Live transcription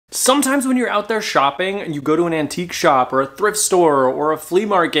Sometimes when you're out there shopping and you go to an antique shop or a thrift store or a flea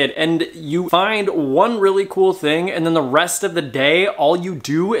market and you find one really cool thing and then the rest of the day all you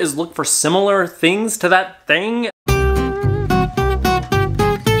do is look for similar things to that thing.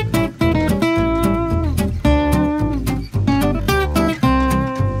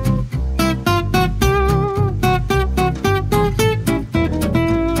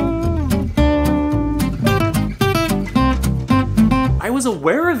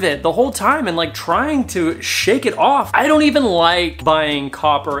 Aware of it the whole time and like trying to shake it off. I don't even like buying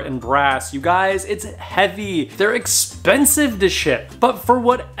copper and brass, you guys. It's heavy. They're expensive to ship. But for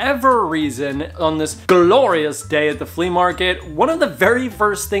whatever reason, on this glorious day at the flea market, one of the very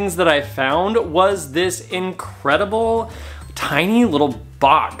first things that I found was this incredible tiny little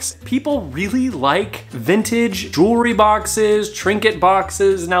box. People really like vintage jewelry boxes, trinket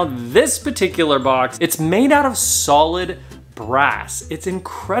boxes. Now this particular box, it's made out of solid brass. It's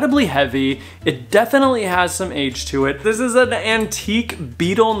incredibly heavy. It definitely has some age to it. This is an antique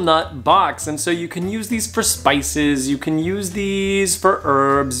beetle nut box, and so you can use these for spices, you can use these for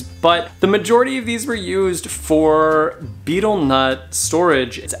herbs, but the majority of these were used for beetle nut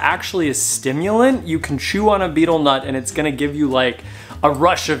storage. It's actually a stimulant. You can chew on a beetle nut and it's gonna give you like a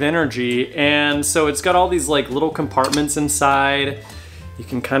rush of energy, and so it's got all these like little compartments inside. You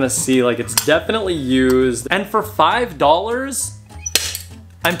can kind of see like it's definitely used. And for $5,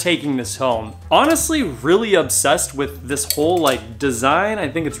 I'm taking this home. Honestly, really obsessed with this whole like design. I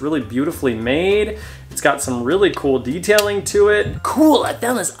think it's really beautifully made. It's got some really cool detailing to it. Cool, I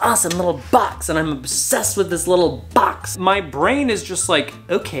found this awesome little box and I'm obsessed with this little box. My brain is just like,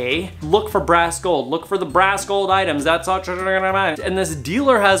 okay, look for brass gold, look for the brass gold items, that's all. And this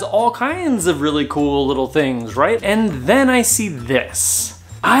dealer has all kinds of really cool little things, right? And then I see this.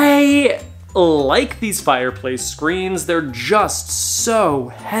 I like these fireplace screens. They're just so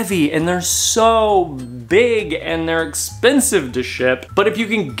heavy and they're so big and they're expensive to ship. But if you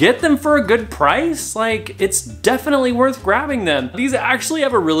can get them for a good price, like it's definitely worth grabbing them. These actually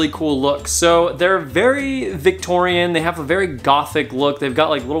have a really cool look. So they're very Victorian. They have a very Gothic look. They've got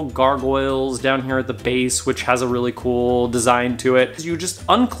like little gargoyles down here at the base, which has a really cool design to it. You just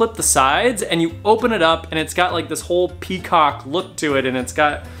unclip the sides and you open it up and it's got like this whole peacock look to it, and it's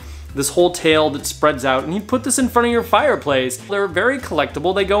got this whole tail that spreads out, and you put this in front of your fireplace. They're very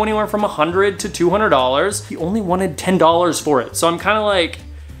collectible. They go anywhere from $100 to $200. He only wanted $10 for it. So I'm kind of like,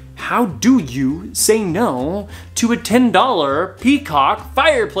 how do you say no to a $10 peacock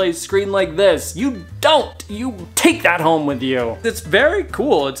fireplace screen like this? You don't. You take that home with you. It's very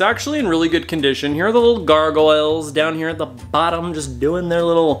cool. It's actually in really good condition. Here are the little gargoyles down here at the bottom, just doing their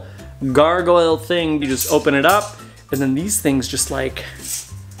little gargoyle thing. You just open it up, and then these things just like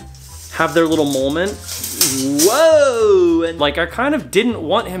have their little moment. Whoa! And like, I kind of didn't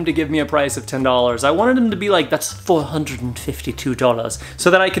want him to give me a price of $10. I wanted him to be like, that's $452.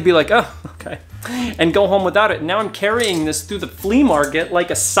 So that I could be like, oh, okay. And go home without it. And now I'm carrying this through the flea market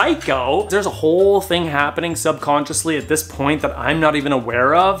like a psycho. There's a whole thing happening subconsciously at this point that I'm not even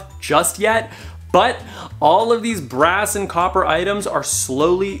aware of just yet. But all of these brass and copper items are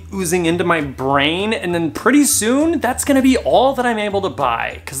slowly oozing into my brain, and then pretty soon that's gonna be all that I'm able to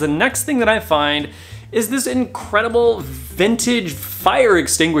buy. Because the next thing that I find is this incredible vintage fire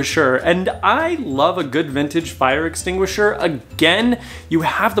extinguisher. And I love a good vintage fire extinguisher. Again, you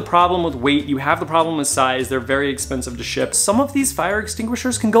have the problem with weight, you have the problem with size, they're very expensive to ship. Some of these fire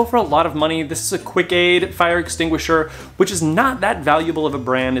extinguishers can go for a lot of money. This is a Quick Aid fire extinguisher, which is not that valuable of a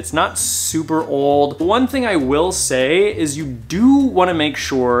brand. It's not super old. One thing I will say is you do wanna make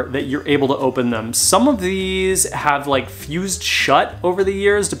sure that you're able to open them. Some of these have like fused shut over the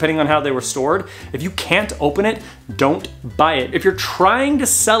years, depending on how they were stored. If you can't open it, don't buy it. If you're trying to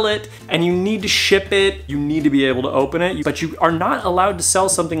sell it and you need to ship it, you need to be able to open it, but you are not allowed to sell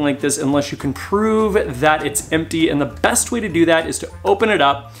something like this unless you can prove that it's empty, and the best way to do that is to open it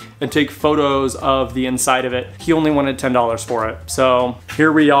up and take photos of the inside of it. He only wanted $10 for it, so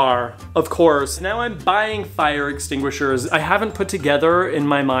here we are. Of course, now I'm buying fire extinguishers. I haven't put together in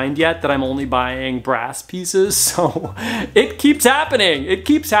my mind yet that I'm only buying brass pieces, so it keeps happening. It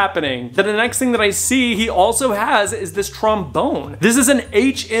keeps happening. Then the next thing that I see he also has is this trombone. This is an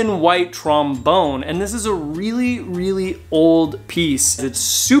H.N. White trombone, and this is a really, really old piece. It's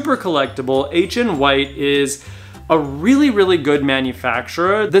super collectible. H.N. White is a really, really good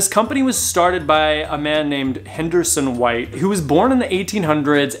manufacturer. This company was started by a man named Henderson White, who was born in the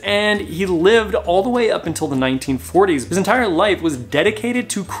 1800s, and he lived all the way up until the 1940s. His entire life was dedicated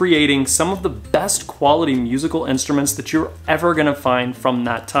to creating some of the best quality musical instruments that you're ever gonna find from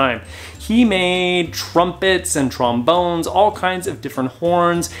that time. He made trumpets and trombones, all kinds of different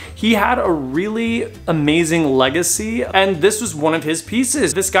horns. He had a really amazing legacy, and this was one of his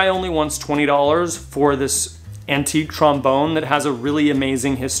pieces. This guy only wants $20 for this antique trombone that has a really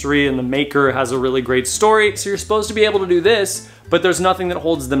amazing history, and the maker has a really great story. So you're supposed to be able to do this, but there's nothing that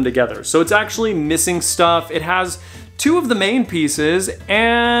holds them together. So it's actually missing stuff. It has two of the main pieces,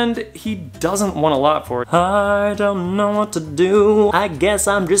 and he doesn't want a lot for it. I don't know what to do. I guess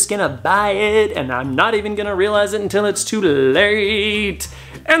I'm just gonna buy it, and I'm not even gonna realize it until it's too late.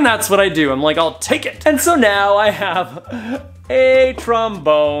 And that's what I do. I'm like, I'll take it. And so now I have a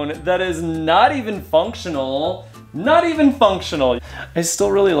trombone that is not even functional. Not even functional. I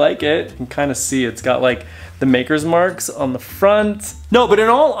still really like it. You can kind of see it's got like the maker's marks on the front. No, but in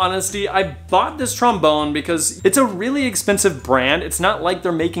all honesty, I bought this trombone because it's a really expensive brand. It's not like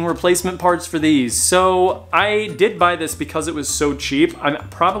they're making replacement parts for these. So I did buy this because it was so cheap. I'm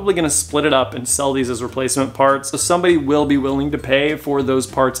probably gonna split it up and sell these as replacement parts. So somebody will be willing to pay for those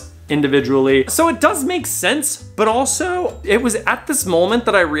parts individually. So it does make sense, but also it was at this moment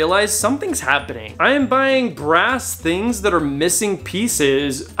that I realized something's happening. I am buying brass things that are missing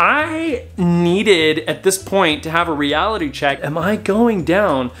pieces. I needed at this point to have a reality check. Am I going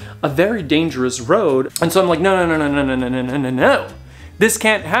down a very dangerous road? And so I'm like, no. This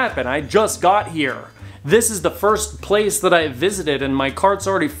can't happen. I just got here. This is the first place that I visited, and my cart's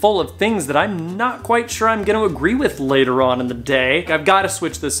already full of things that I'm not quite sure I'm gonna agree with later on in the day. I've gotta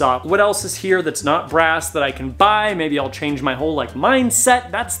switch this up. What else is here that's not brass that I can buy? Maybe I'll change my whole like mindset.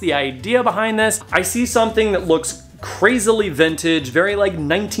 That's the idea behind this. I see something that looks crazily vintage, very like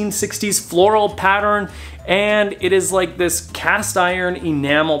 1960s floral pattern, and it is like this cast iron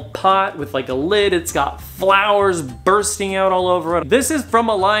enamel pot with like a lid. It's got flowers bursting out all over it. This is from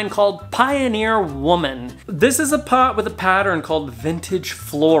a line called Pioneer Woman. This is a pot with a pattern called Vintage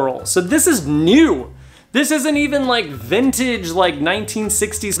Floral. So this is new. This isn't even like vintage, like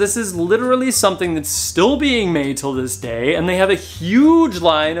 1960s. This is literally something that's still being made till this day, and they have a huge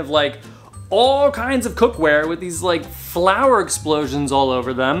line of like all kinds of cookware with these like flower explosions all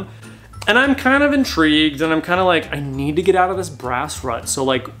over them. And I'm kind of intrigued, and I'm kind of like, I need to get out of this brass rut. So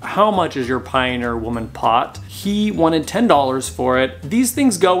like, how much is your Pioneer Woman pot? He wanted $10 for it. These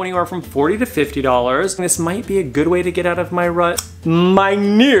things go anywhere from $40 to $50. This might be a good way to get out of my rut. My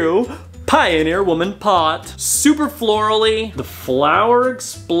new Pioneer Woman pot. Super florally. The flower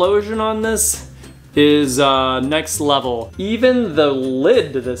explosion on this is next level. Even the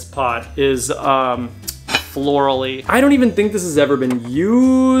lid to this pot is florally. I don't even think this has ever been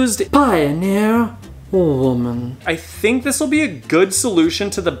used. Pioneer Woman. I think this will be a good solution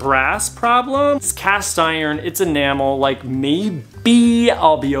to the brass problem. It's cast iron, it's enamel, like maybe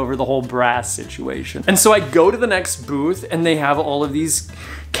I'll be over the whole brass situation. And so I go to the next booth and they have all of these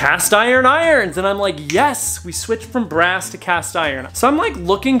cast iron irons, and I'm like, yes, we switched from brass to cast iron. So I'm like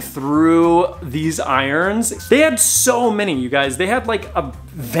looking through these irons. They had so many, you guys. They had like a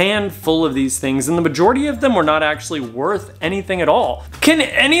van full of these things, and the majority of them were not actually worth anything at all. Can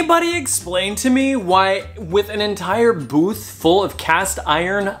anybody explain to me why with an entire booth full of cast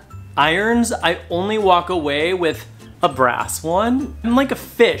iron irons, I only walk away with a brass one? I'm like a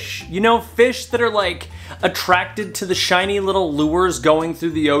fish, you know, fish that are like attracted to the shiny little lures going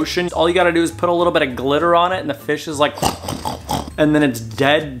through the ocean. All you gotta do is put a little bit of glitter on it and the fish is like, and then it's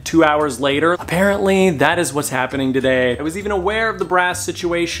dead 2 hours later. Apparently that is what's happening today. I was even aware of the brass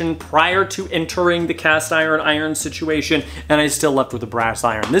situation prior to entering the cast iron situation, and I still left with a brass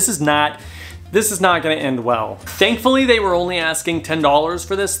iron. This is not gonna end well. Thankfully, they were only asking $10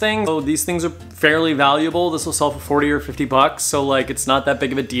 for this thing. So these things are fairly valuable. This will sell for 40 or 50 bucks. So like, it's not that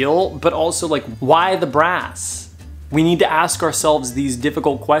big of a deal, but also like, why the brass? We need to ask ourselves these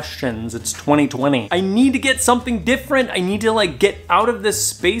difficult questions. It's 2020. I need to get something different. I need to like get out of this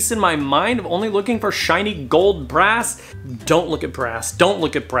space in my mind of only looking for shiny gold brass. Don't look at brass, don't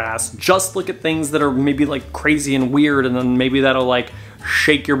look at brass. Just look at things that are maybe like crazy and weird, and then maybe that'll like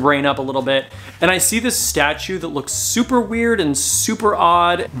shake your brain up a little bit. And I see this statue that looks super weird and super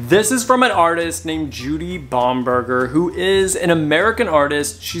odd. This is from an artist named Judy Baumberger, who is an American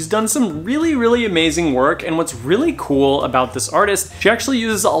artist. She's done some really, really amazing work, and what's really cool about this artist, she actually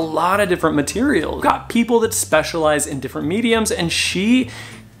uses a lot of different materials. We've got people that specialize in different mediums, and she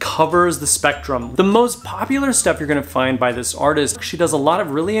covers the spectrum. The most popular stuff you're gonna find by this artist, she does a lot of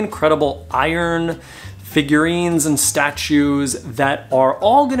really incredible iron figurines and statues that are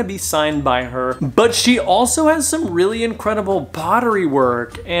all gonna be signed by her, but she also has some really incredible pottery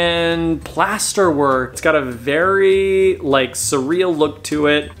work and plaster work. It's got a very like surreal look to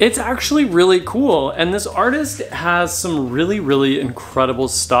it. It's actually really cool, and this artist has some really incredible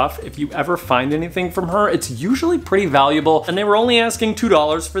stuff. If you ever find anything from her, it's usually pretty valuable, and they were only asking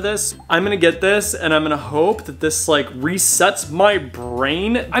 $2 for this. I'm gonna get this, and I'm gonna hope that this like resets my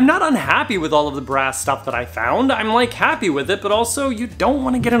brain. I'm not unhappy with all of the brass stuff that I found. I'm like happy with it, but also you don't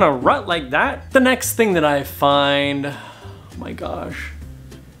want to get in a rut like that. The next thing that I find, oh my gosh.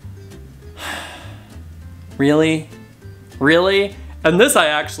 Really? Really? And this I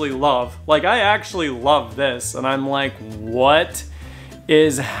actually love. Like, I actually love this, and I'm like, what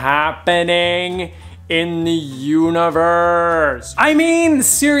is happening in the universe? I mean,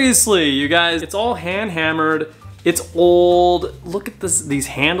 seriously, you guys, it's all hand hammered. It's old. Look at this. These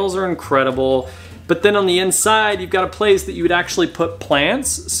handles are incredible. But then on the inside, you've got a place that you would actually put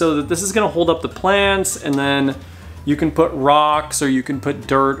plants, so that this is gonna hold up the plants, and then you can put rocks or you can put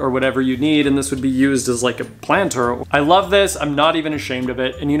dirt or whatever you need, and this would be used as like a planter. I love this. I'm not even ashamed of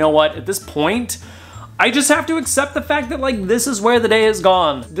it. And you know what? At this point, I just have to accept the fact that like this is where the day has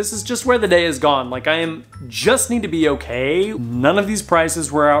gone. This is just where the day has gone. Like just need to be okay. None of these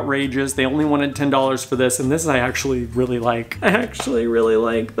prices were outrageous. They only wanted $10 for this, and this I actually really like. I actually really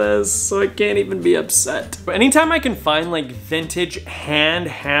like this, so I can't even be upset. But anytime I can find like vintage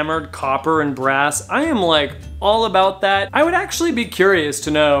hand-hammered copper and brass, I am like all about that. I would actually be curious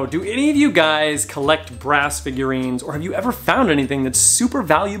to know, do any of you guys collect brass figurines, or have you ever found anything that's super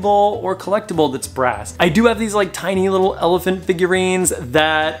valuable or collectible that's brass? I do have these like tiny little elephant figurines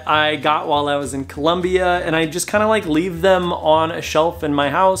that I got while I was in Colombia, and I just kind of like leave them on a shelf in my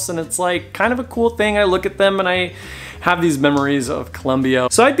house, and it's like kind of a cool thing. I look at them and I have these memories of Colombia.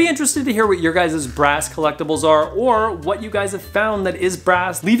 So I'd be interested to hear what your guys' brass collectibles are, or what you guys have found that is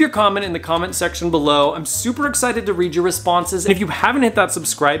brass. Leave your comment in the comment section below. I'm super excited to read your responses. And if you haven't hit that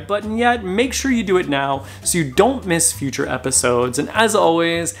subscribe button yet, make sure you do it now so you don't miss future episodes. And as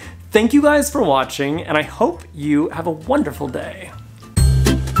always, thank you guys for watching, and I hope you have a wonderful day.